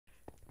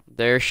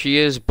There she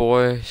is,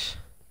 boys.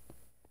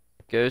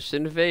 Ghost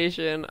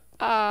invasion.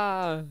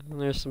 Ah,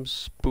 there's some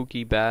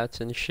spooky bats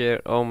and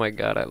shit. Oh my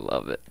god, I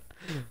love it.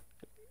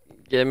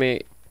 Give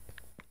me.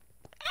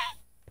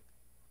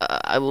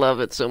 I love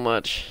it so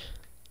much.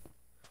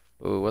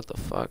 Ooh, what the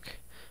fuck?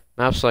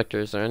 Map selector,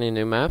 is there any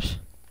new maps?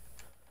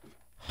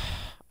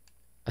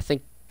 I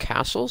think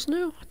Castle's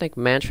new? I think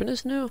Mansion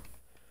is new?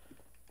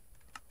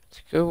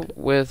 Let's go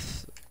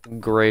with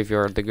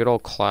Graveyard, the good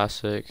old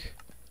classic.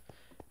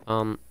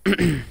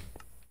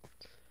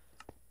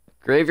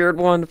 Graveyard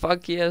one,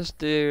 fuck yes,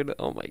 dude.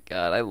 Oh my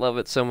god, I love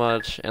it so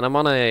much. And I'm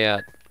on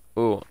a,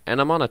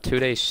 I'm on a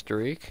 2-day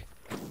streak.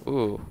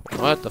 Ooh,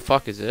 what the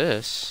fuck is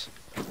this?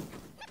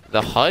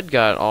 The HUD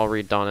got all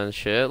redone and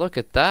shit. Look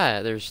at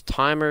that. There's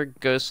timer,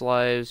 ghost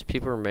lives,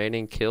 people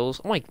remaining,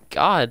 kills. Oh my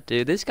god,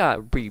 dude, this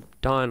got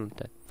redone.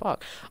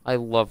 Fuck, I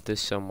love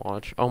this so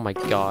much. Oh my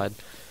god.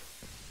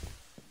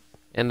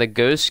 And the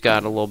ghosts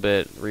got a little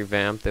bit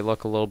revamped. They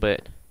look a little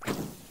bit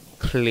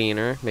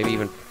cleaner, maybe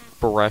even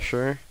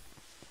fresher.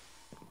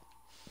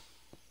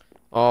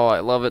 Oh, I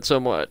love it so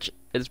much.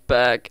 It's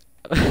back.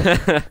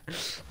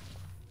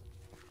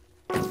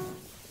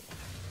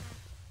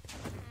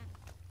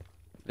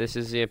 This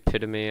is the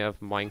epitome of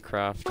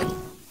Minecraft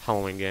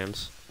Halloween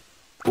games.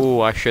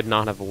 Ooh, I should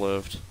not have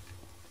lived.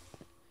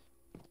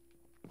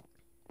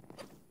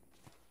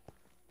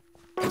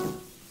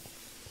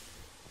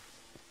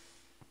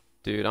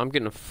 Dude, I'm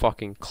getting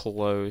fucking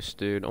close,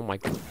 dude. Oh my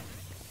god.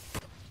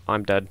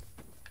 I'm dead.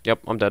 Yep,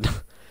 I'm dead.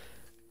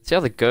 See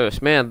how the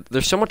ghosts, man,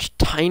 they're so much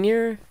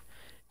tinier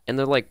and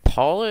they're like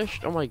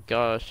polished. Oh my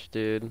gosh,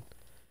 dude.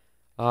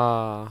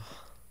 Alright,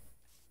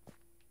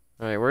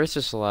 where's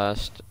this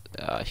last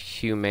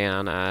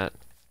human at?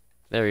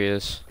 There he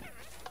is.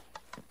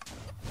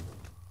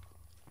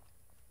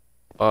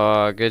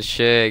 Oh, good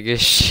shit,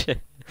 good shit.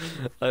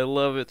 I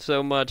love it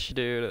so much,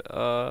 dude.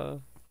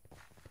 Alright.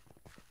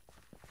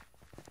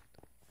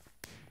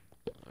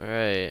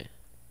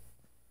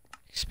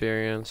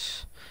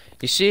 Experience.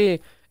 You see,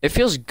 it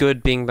feels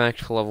good being back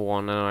to level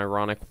 1 in an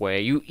ironic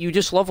way. You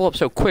just level up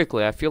so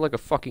quickly, I feel like a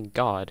fucking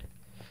god.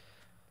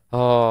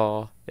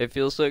 Oh, it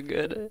feels so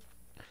good.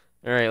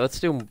 Alright, let's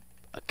do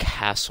a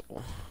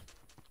castle.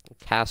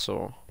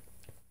 Castle.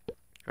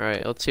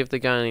 Alright, let's see if they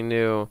got any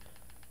new...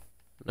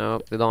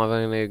 Nope, they don't have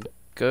any new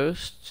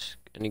ghosts.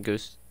 Any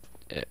ghosts?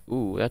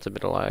 Ooh, that's a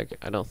bit of lag.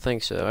 I don't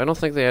think so. I don't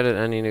think they added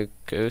any new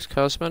ghost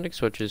cosmetics,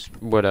 which is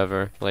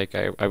whatever. Like,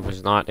 I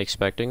was not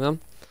expecting them.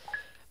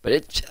 But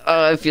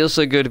it feels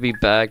so good to be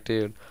back,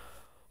 dude.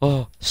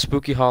 Oh,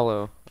 Spooky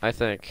Hollow, I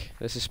think.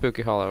 This is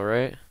Spooky Hollow,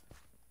 right?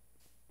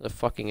 The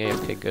fucking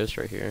AFK ghost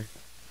right here.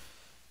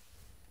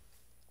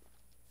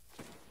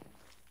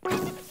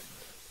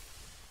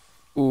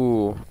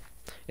 Ooh.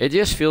 It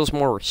just feels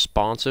more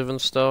responsive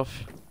and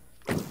stuff.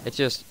 It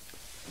just...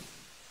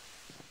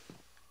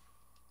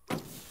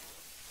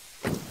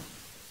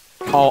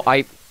 Oh,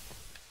 I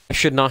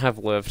should not have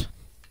lived.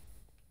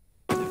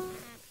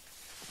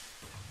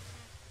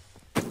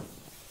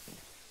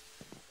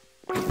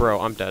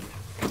 Bro, I'm dead.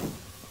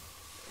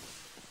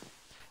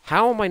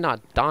 How am I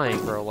not dying,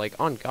 bro? Like,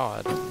 on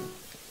God.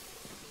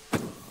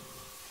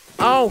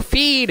 Oh,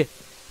 feed!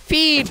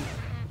 Feed!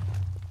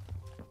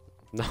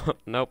 No,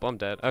 nope, I'm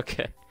dead.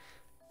 Okay.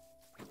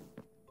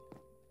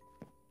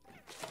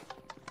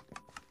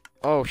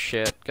 Oh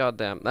shit,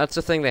 goddamn. That's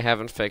the thing they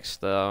haven't fixed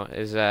though,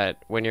 is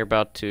that when you're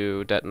about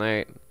to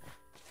detonate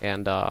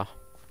and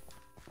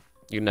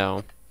you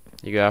know,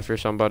 you go after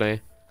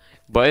somebody.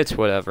 But it's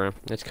whatever.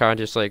 It's kinda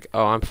just like,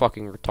 oh, I'm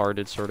fucking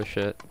retarded sort of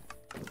shit.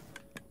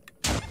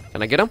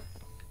 Can I get him?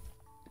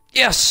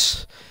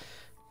 Yes!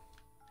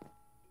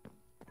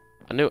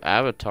 A new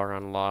avatar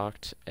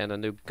unlocked and a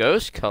new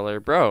ghost color,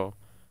 bro.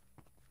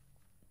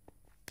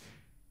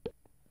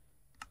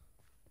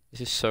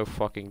 This is so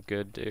fucking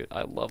good, dude.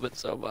 I love it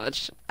so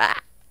much.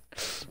 Ah.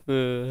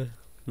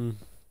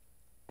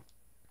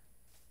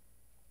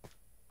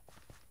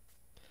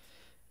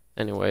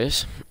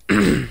 Anyways,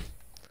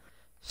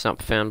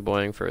 stop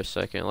fanboying for a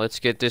second. Let's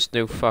get this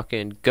new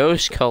fucking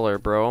ghost color,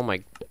 bro. Oh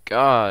my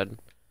god.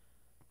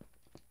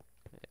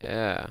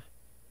 Yeah.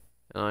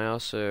 And I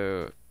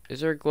also... Is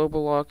there a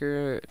global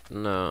locker?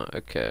 No,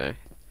 okay.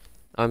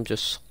 I'm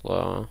just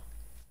slow.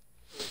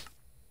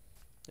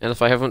 And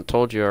if I haven't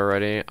told you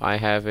already, I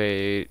have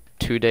a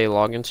 2-day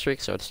login streak,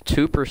 so it's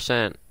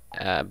 2%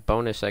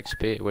 bonus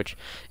XP, which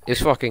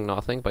is fucking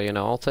nothing, but you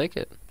know, I'll take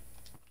it.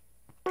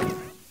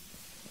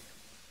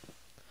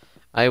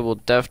 I will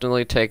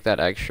definitely take that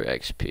extra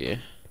XP.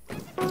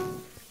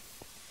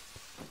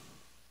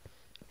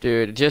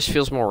 Dude, it just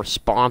feels more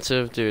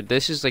responsive, dude.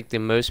 This is like the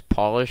most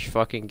polished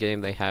fucking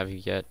game they have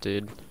yet,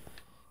 dude.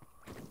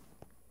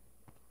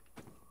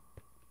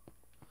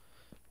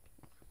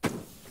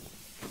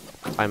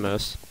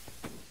 Timos.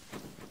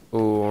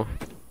 Ooh.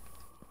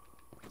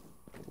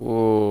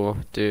 Ooh,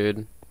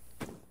 dude.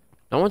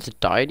 No one's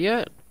died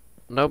yet?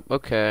 Nope,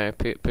 okay.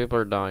 People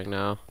are dying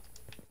now.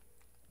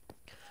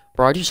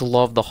 Bro, I just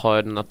love the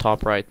HUD in the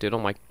top right, dude. Oh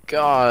my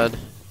god.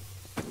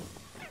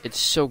 It's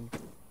so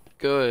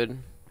good.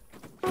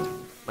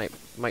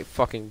 Might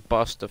fucking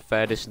bust the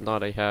fattest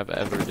nut I have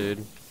ever,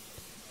 dude.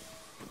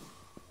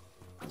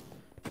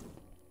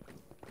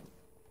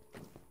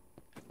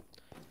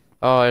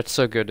 Oh, it's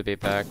so good to be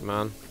back,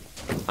 man.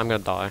 I'm gonna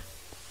die.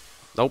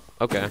 Nope,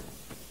 okay.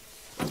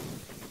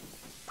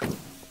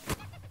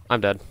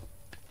 I'm dead.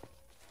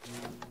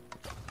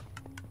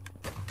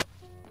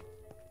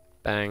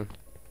 Bang.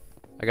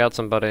 I got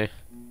somebody.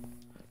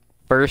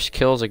 First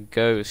kills a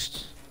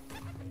ghost.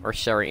 Or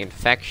sorry,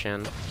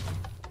 infection.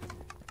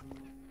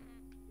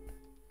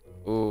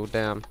 Ooh,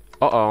 damn.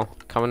 Uh-oh.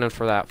 Coming in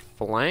for that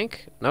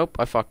flank? Nope,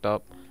 I fucked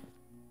up.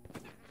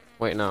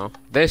 Wait, no.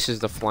 This is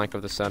the flank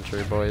of the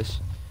century, boys.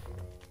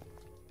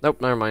 Nope,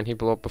 never mind. He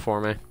blew up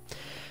before me.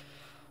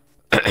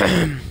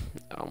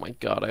 Oh my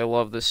god, I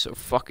love this so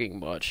fucking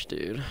much,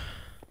 dude.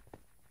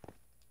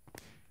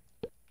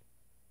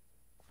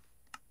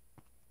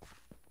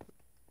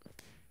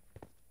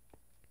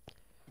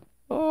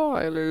 Oh,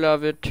 I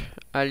love it.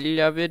 I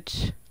love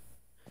it.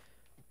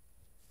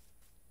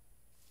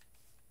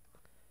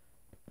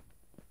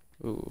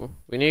 Ooh,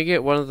 we need to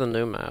get one of the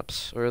new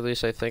maps, or at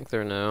least I think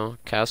they're new.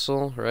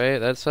 Castle, right?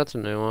 That's a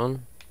new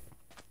one.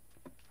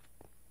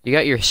 You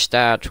got your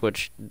stats,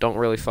 which don't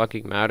really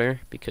fucking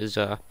matter because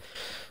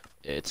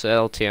it's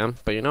LTM,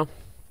 but you know,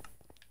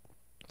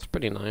 it's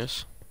pretty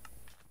nice.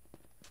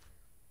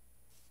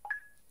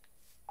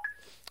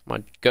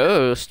 My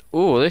ghost.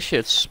 Ooh, this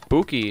shit's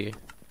spooky.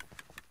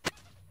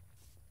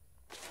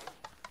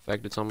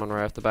 Affected someone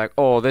right off the back.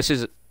 Oh, this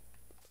is,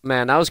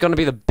 man, that was gonna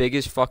be the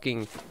biggest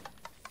fucking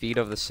feat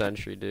of the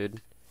century,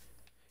 dude.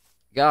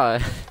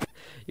 God,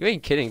 you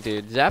ain't kidding,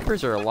 dude.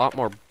 Zappers are a lot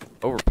more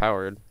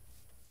overpowered.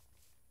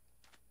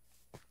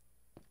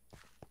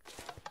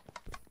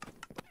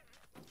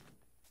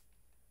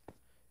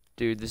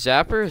 Dude, the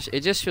zappers,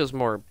 it just feels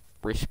more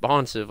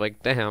responsive.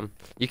 Like, damn,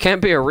 you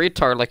can't be a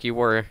retard like you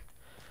were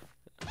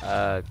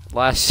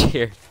last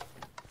year.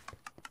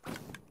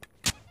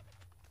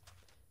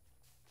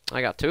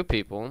 I got 2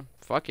 people.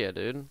 Fuck yeah,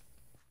 dude.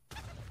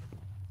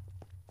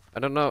 I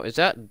don't know. Is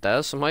that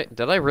Des?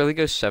 Did I really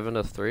go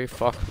 7-3?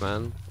 Fuck,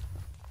 man.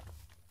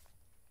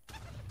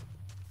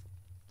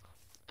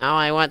 Oh,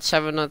 I want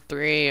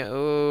 7-3.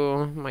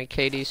 Ooh, my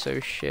KD's so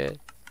shit.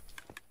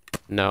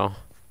 No.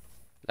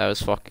 That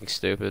was fucking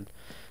stupid.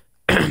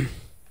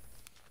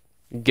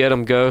 Get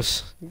him,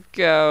 Ghost.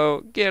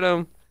 Go. Get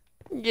him.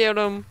 Get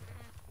him.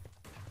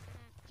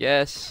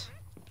 Yes.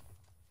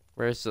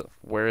 Where's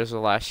the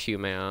last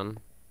human?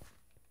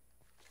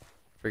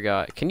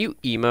 Forgot. Can you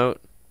emote?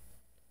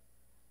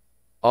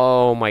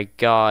 Oh my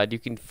god, you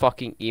can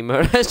fucking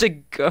emote as a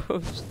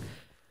ghost.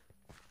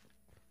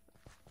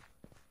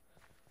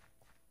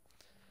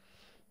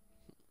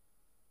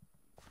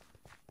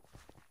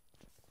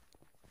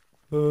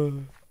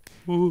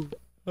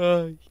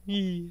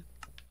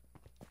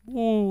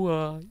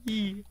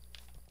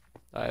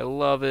 I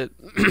love it.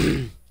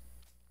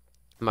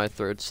 My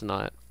throat's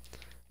not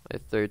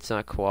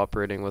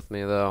cooperating with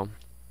me though.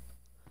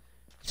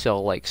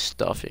 So like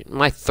stuffy.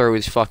 My throat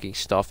is fucking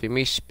stuffy.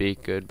 Me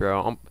speak good,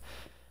 bro.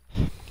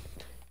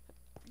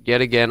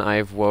 Yet again,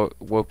 I've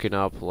woken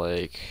up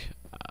like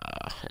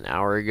an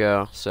hour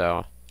ago,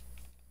 so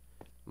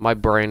my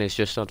brain is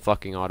just on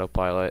fucking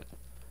autopilot.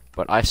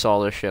 But I saw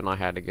this shit and I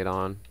had to get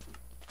on.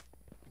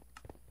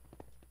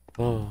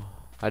 Oh,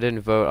 I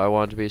didn't vote. I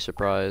wanted to be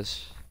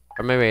surprised,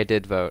 or maybe I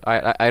did vote.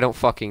 I don't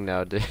fucking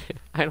know, dude.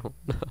 I don't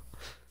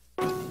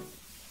know.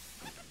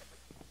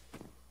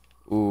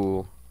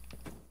 Ooh.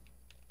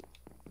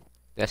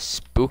 The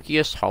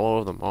spookiest hollow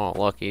of them all.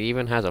 Look, it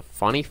even has a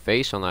funny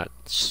face on that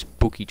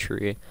spooky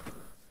tree.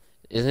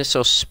 Isn't it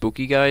so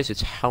spooky, guys?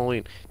 It's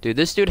Halloween. Dude,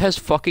 this dude has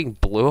fucking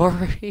blue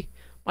already?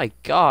 My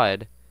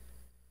god.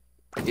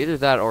 Either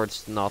that or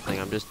it's nothing.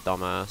 I'm just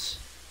dumbass.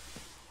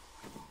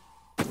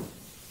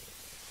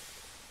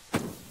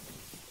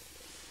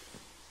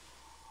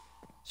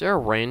 Is there a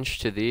range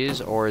to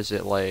these, or is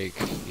it like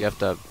you have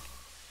to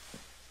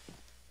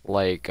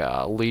like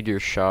lead your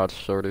shots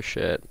sort of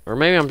shit? Or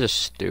maybe I'm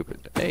just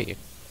stupid. Hey.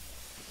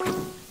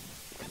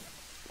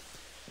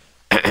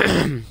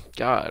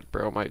 God,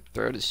 bro, my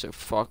throat is so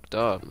fucked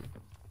up.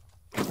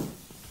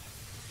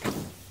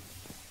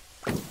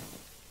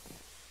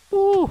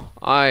 Ooh,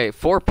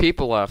 4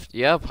 people left.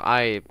 Yep,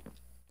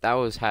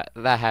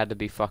 that had to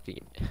be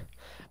fucking.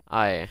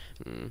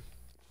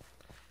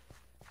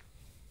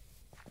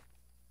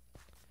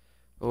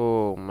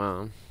 Oh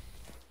man.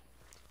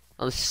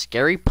 Oh,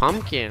 scary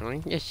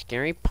pumpkin. Yeah,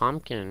 scary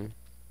pumpkin.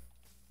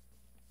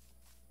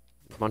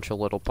 Bunch of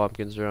little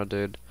pumpkins around,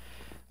 dude.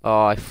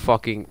 Oh,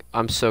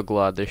 I'm so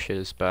glad this shit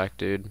is back,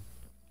 dude.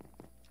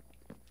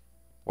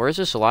 Where's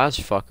this last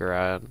fucker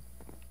at?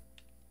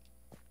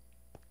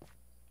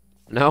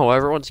 No,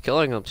 everyone's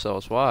killing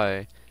themselves.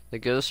 Why? The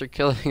ghosts are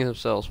killing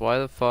themselves. Why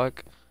the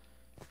fuck?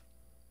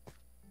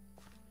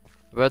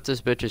 I bet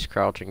this bitch is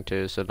crouching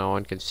too, so no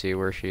one can see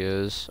where she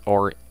is.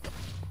 Or...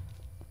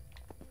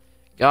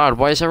 God,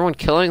 why is everyone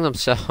killing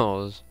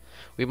themselves?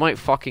 We might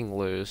fucking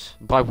lose.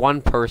 By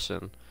 1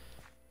 person.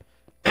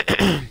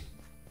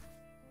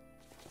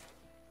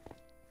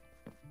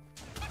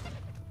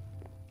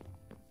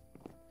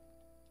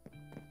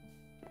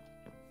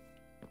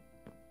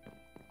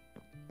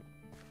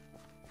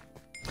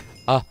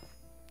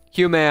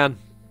 you, man.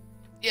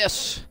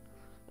 Yes.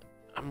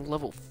 I'm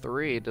level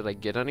 3. Did I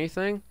get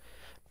anything?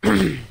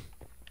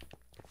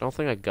 Don't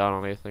think I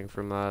got anything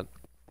from that.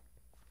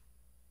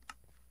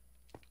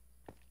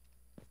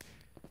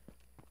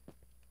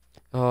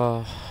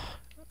 Oh,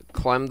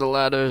 climb the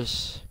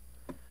ladders.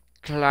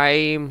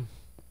 Climb.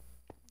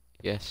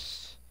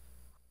 Yes.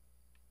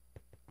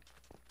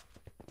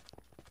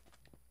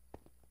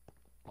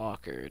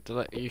 Locker.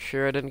 Are you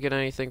sure I didn't get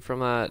anything from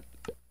that?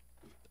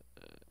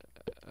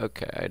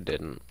 Okay, I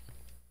didn't.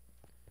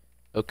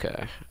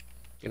 Okay.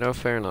 You know,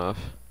 fair enough.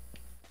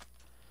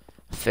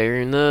 Fair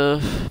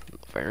enough.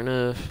 Fair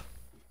enough.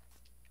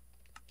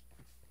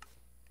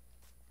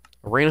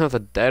 Arena of the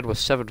Dead with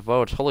 7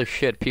 votes. Holy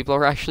shit, people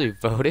are actually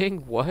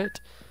voting? What?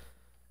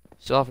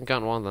 Still haven't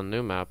gotten one of the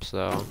new maps,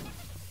 though.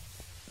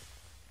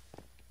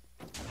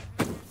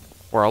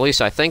 Or at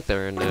least I think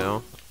they're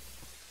new.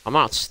 I'm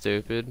not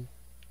stupid.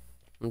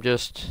 I'm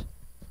just...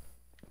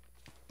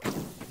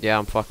 Yeah,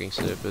 I'm fucking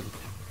stupid.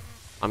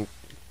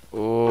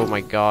 Oh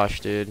my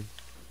gosh, dude.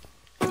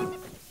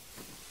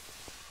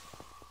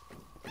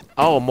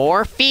 Oh,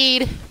 more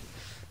feed!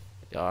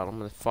 God, I'm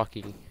gonna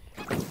fucking...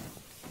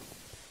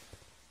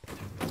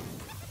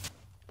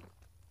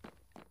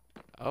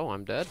 Oh,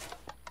 I'm dead?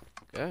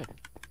 Okay.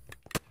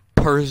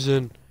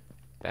 Person!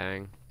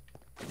 Bang.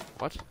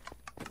 What?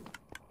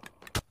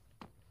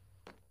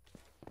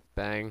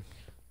 Bang.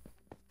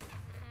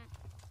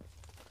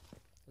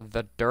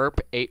 The Derp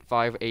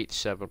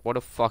 8587. What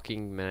a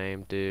fucking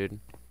name, dude.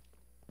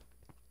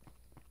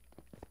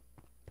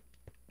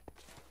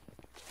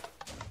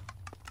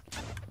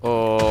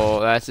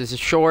 Oh, this is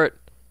short.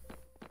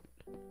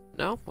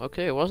 No?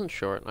 Okay, it wasn't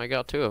short. I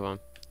got 2 of them.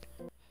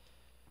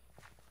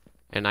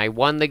 And I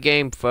won the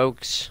game,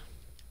 folks.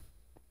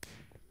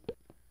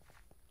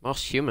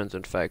 Most humans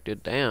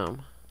infected.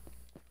 Damn.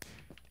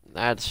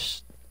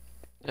 That's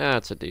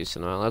a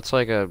decent one. That's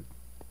like a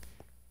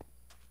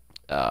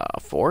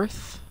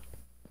 4th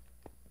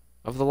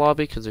of the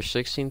lobby because there's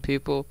 16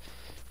 people.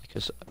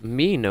 Because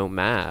me no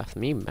math.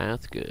 Me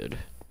math good.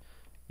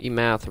 Me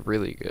math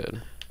really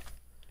good.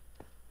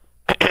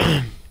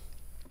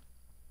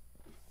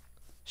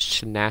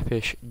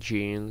 Snappish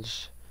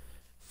jeans.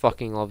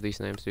 Fucking love these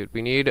names, dude.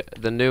 We need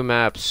the new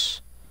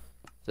maps.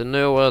 The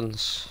new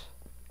ones.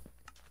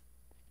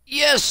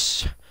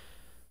 Yes!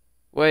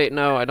 Wait,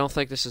 no, I don't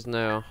think this is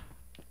new.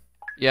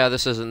 Yeah,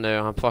 this isn't new.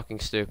 I'm fucking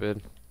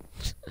stupid.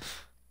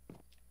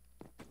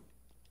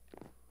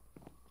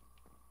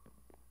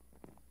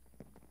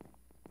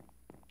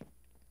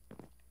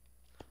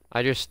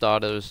 I just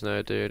thought it was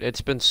new, dude.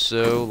 It's been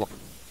so long.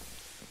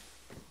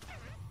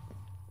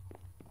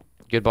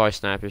 Goodbye,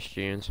 Snappish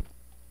jeans.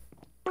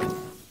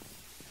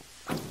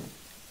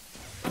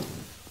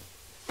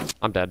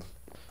 I'm dead.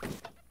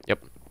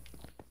 Yep.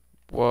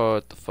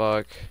 What the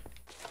fuck?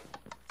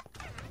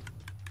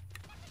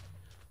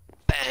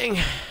 Bang!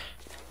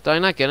 Did I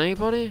not get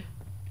anybody?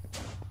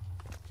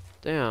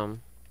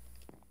 Damn.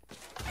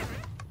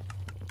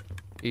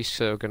 He's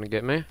so gonna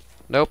get me.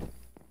 Nope.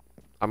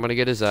 I'm gonna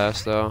get his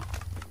ass, though.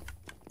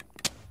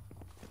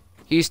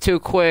 He's too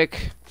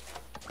quick.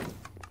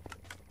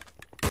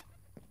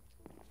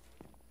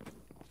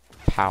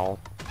 Pow.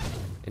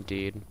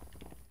 Indeed.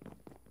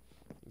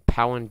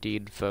 Pow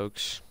indeed,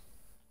 folks.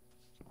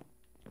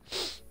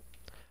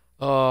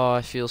 Oh,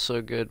 I feel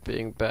so good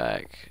being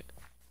back.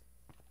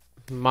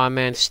 My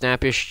man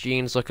Snappish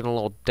Jeans looking a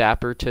little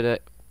dapper today.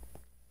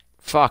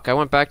 Fuck, I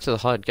went back to the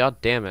HUD.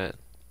 God damn it.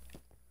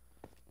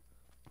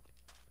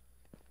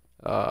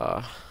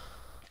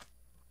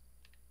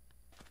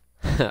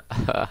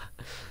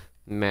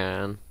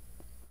 Man.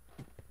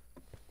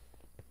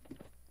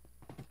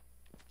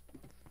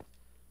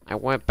 I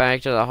went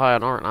back to the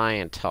HUD. Aren't I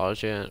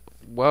intelligent?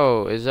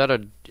 Whoa, is that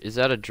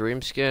a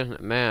dream skin?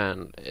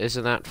 Man,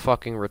 isn't that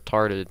fucking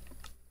retarded?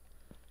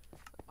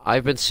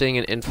 I've been seeing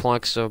an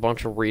influx of a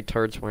bunch of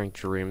retards wearing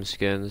dream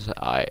skins.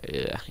 I'm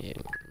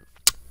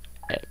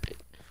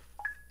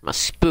a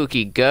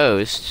spooky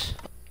ghost.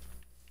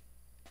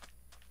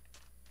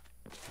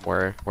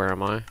 Where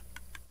am I?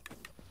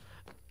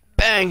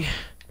 Bang!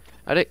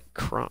 I didn't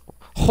cry.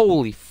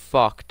 Holy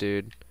fuck,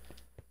 dude.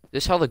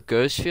 This how the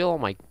ghosts feel? Oh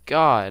my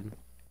god.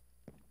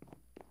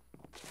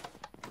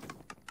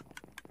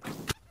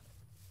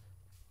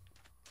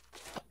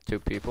 Two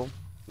people.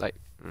 Like,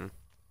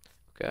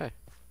 okay.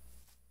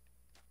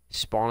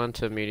 Spawn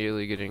into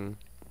immediately getting...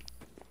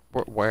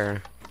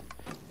 Where?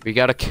 We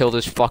gotta kill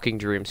this fucking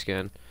dream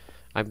skin.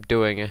 I'm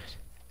doing it.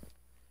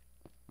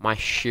 My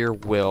sheer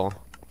will.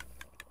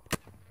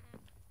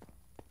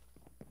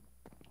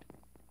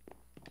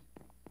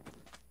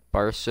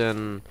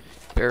 Barson.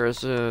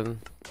 Barrison.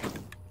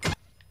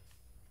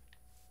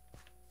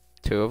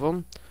 2 of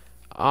them?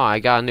 Oh, I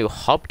got a new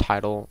hub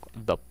title.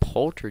 The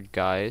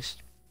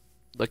Poltergeist.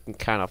 Looking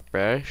kind of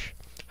fresh.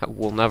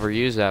 We'll never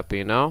use that, but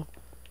you know?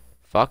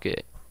 Fuck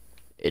it.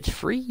 It's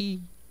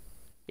free.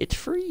 It's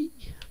free.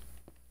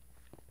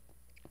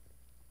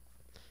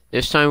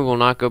 This time we will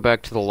not go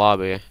back to the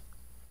lobby.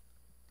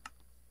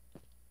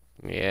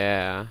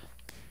 Yeah.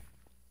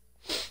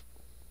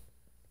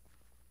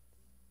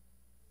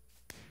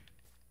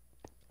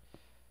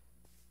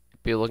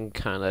 Be looking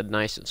kind of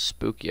nice and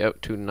spooky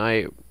out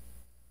tonight.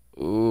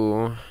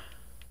 Ooh.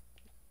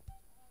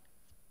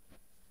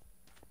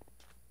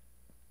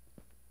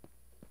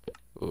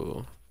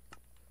 Ooh.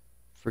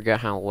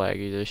 Forget how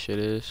laggy this shit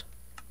is.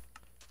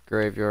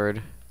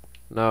 Graveyard.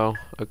 No.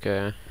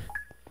 Okay.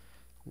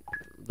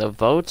 The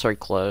votes are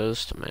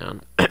closed,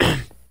 man.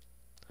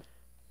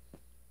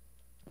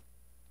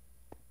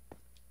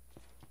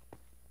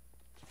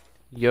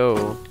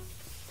 Yo.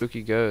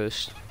 Spooky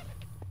ghost.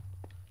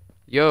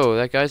 Yo,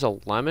 that guy's a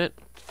lemon?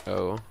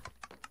 Oh.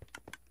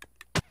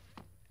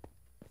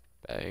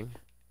 Bang.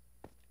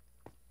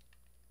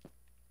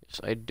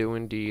 Yes, I do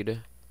indeed.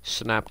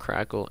 Snap,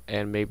 crackle,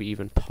 and maybe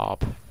even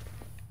pop.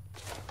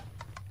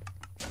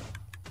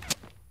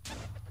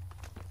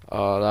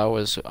 Oh, that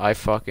was a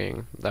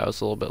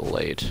little bit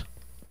late.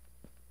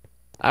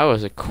 That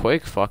was a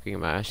quick fucking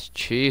match.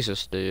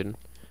 Jesus, dude.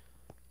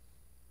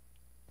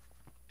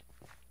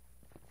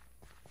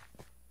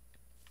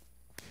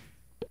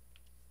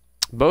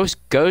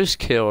 Most ghosts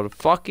killed.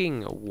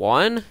 Fucking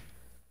one?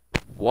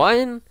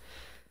 One?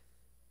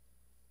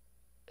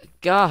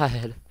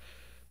 God.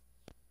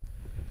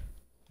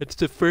 It's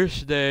the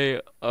first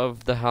day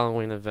of the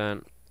Halloween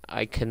event.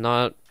 I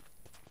cannot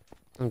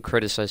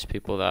criticize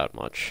people that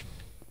much.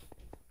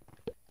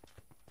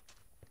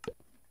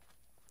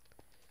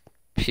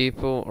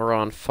 People are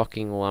on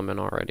fucking lemon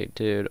already,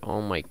 dude.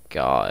 Oh my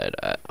god.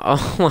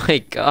 Oh my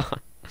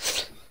god.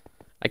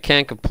 I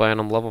can't complain.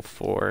 I'm level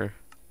 4.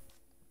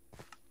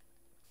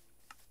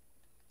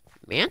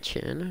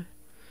 Mansion?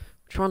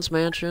 Which one's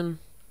mansion?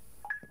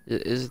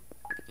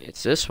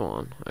 It's this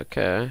one.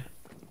 Okay.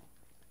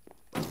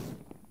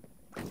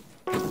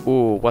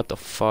 Ooh, what the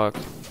fuck?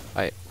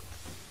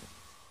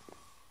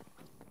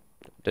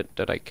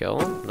 Did I kill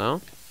him?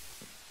 No?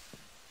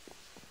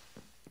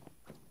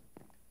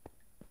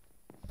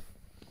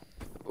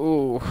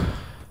 Ooh.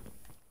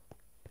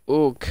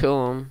 Ooh,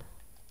 kill him.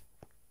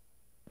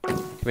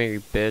 Come here, you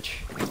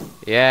bitch.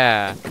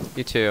 Yeah,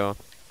 you too.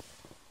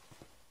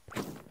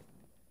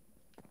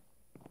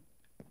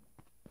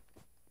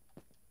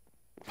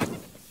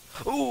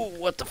 Ooh,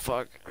 what the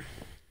fuck?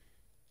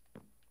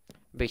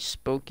 Be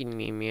spoking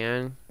me,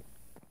 man.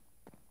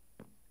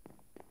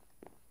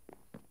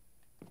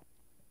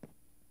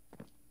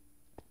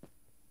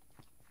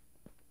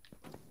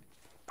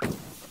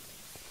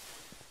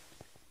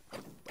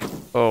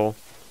 Oh.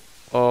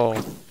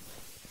 Oh.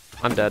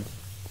 I'm dead.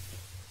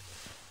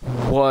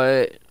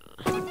 What?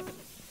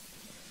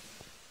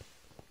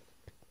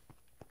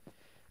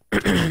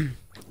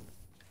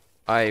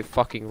 I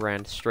fucking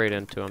ran straight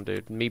into him,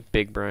 dude. Me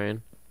big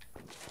brain.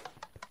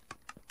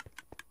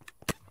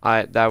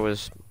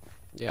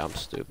 Yeah, I'm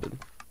stupid.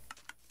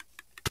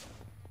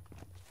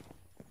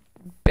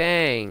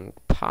 Bang!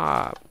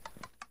 Pop!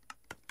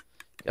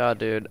 God,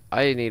 dude,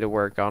 I need to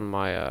work on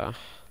my,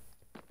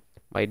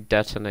 my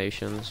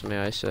detonations, may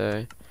I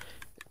say.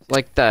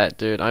 Like that,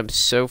 dude. I'm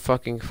so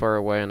fucking far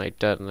away and I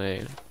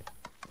detonate.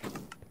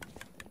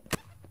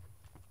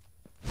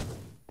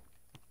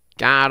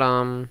 Got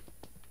him!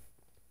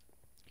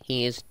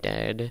 He is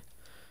dead.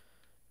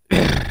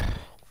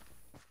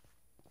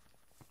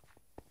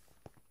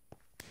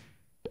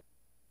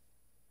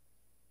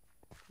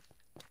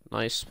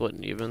 Nice split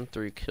and even.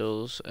 3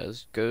 kills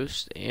as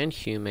ghost and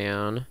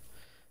human.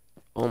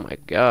 Oh my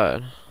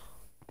god.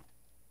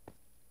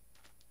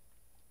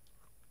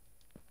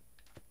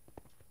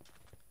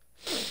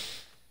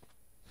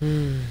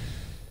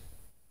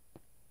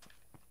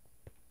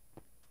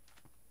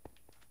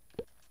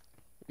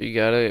 We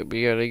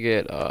gotta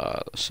get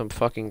some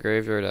fucking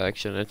graveyard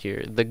action in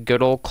here. The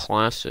good old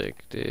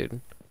classic,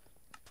 dude.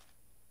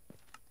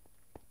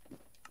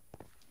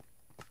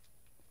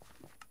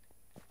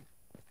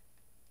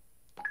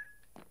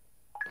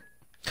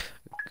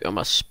 I'm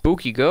a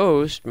spooky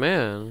ghost,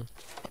 man.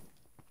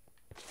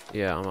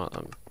 Yeah,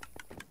 I'm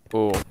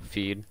oh,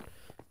 feed.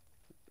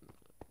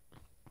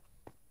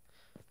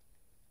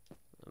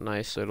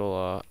 Nice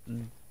little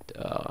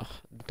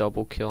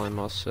double kill, I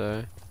must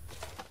say.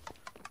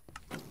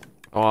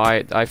 Oh,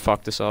 I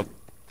fucked this up.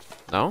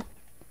 No?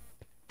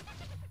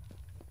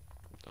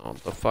 Oh,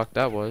 the fuck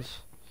that was.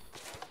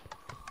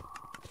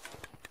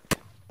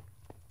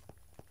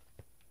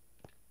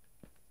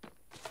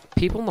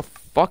 People in the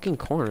fucking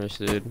corners,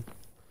 dude.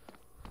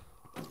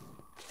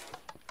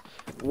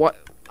 What?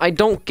 I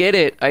don't get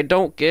it. I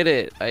don't get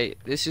it.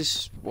 This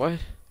is what?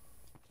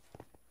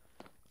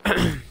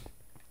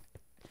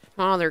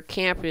 Oh, they're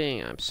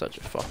camping. I'm such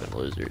a fucking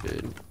loser,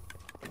 dude.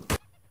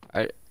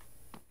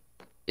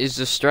 Is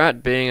the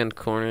strat being in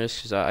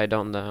corners? Cause I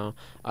don't know.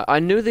 I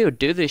knew they would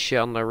do this shit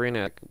on the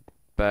arena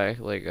back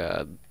like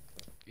a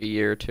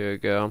year or 2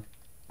 ago.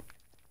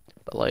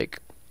 But like,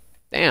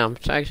 damn,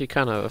 it's actually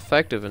kind of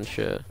effective and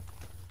shit.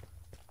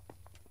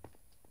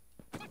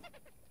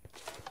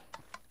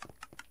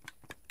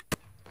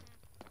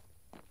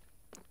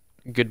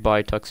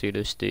 Goodbye,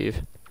 Tuxedo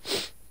Steve.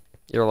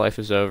 Your life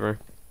is over.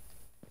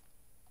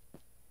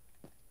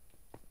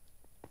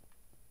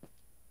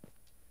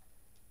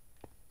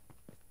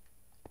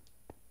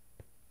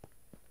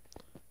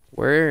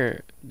 Where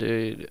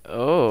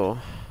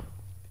Oh.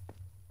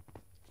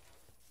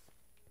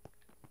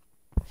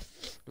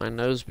 My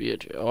nose be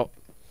itchy. Oh.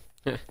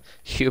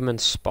 Human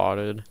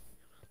spotted.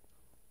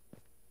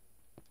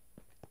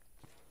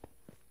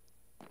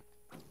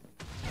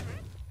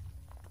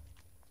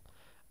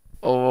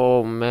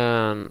 Oh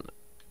man.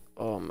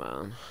 Oh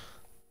man.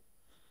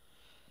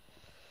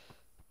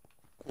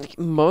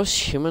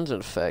 Most humans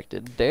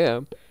infected.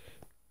 Damn.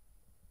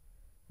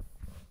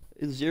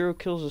 0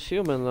 kills a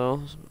human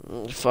though.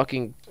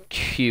 Fucking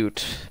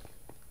cute.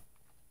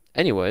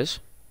 Anyways.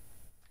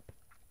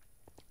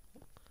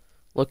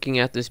 Looking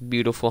at this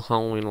beautiful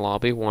Halloween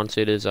lobby once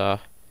it is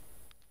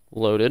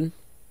loaded.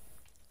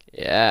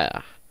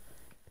 Yeah.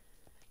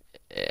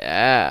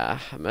 Yeah.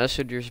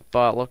 Messenger's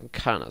bot looking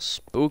kinda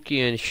spooky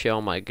and shit.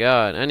 Oh my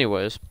god.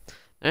 Anyways.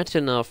 That's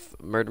enough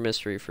murder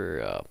mystery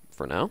for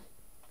now.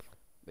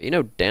 But you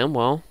know damn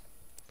well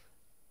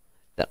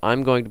that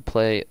I'm going to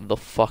play the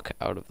fuck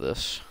out of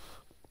this.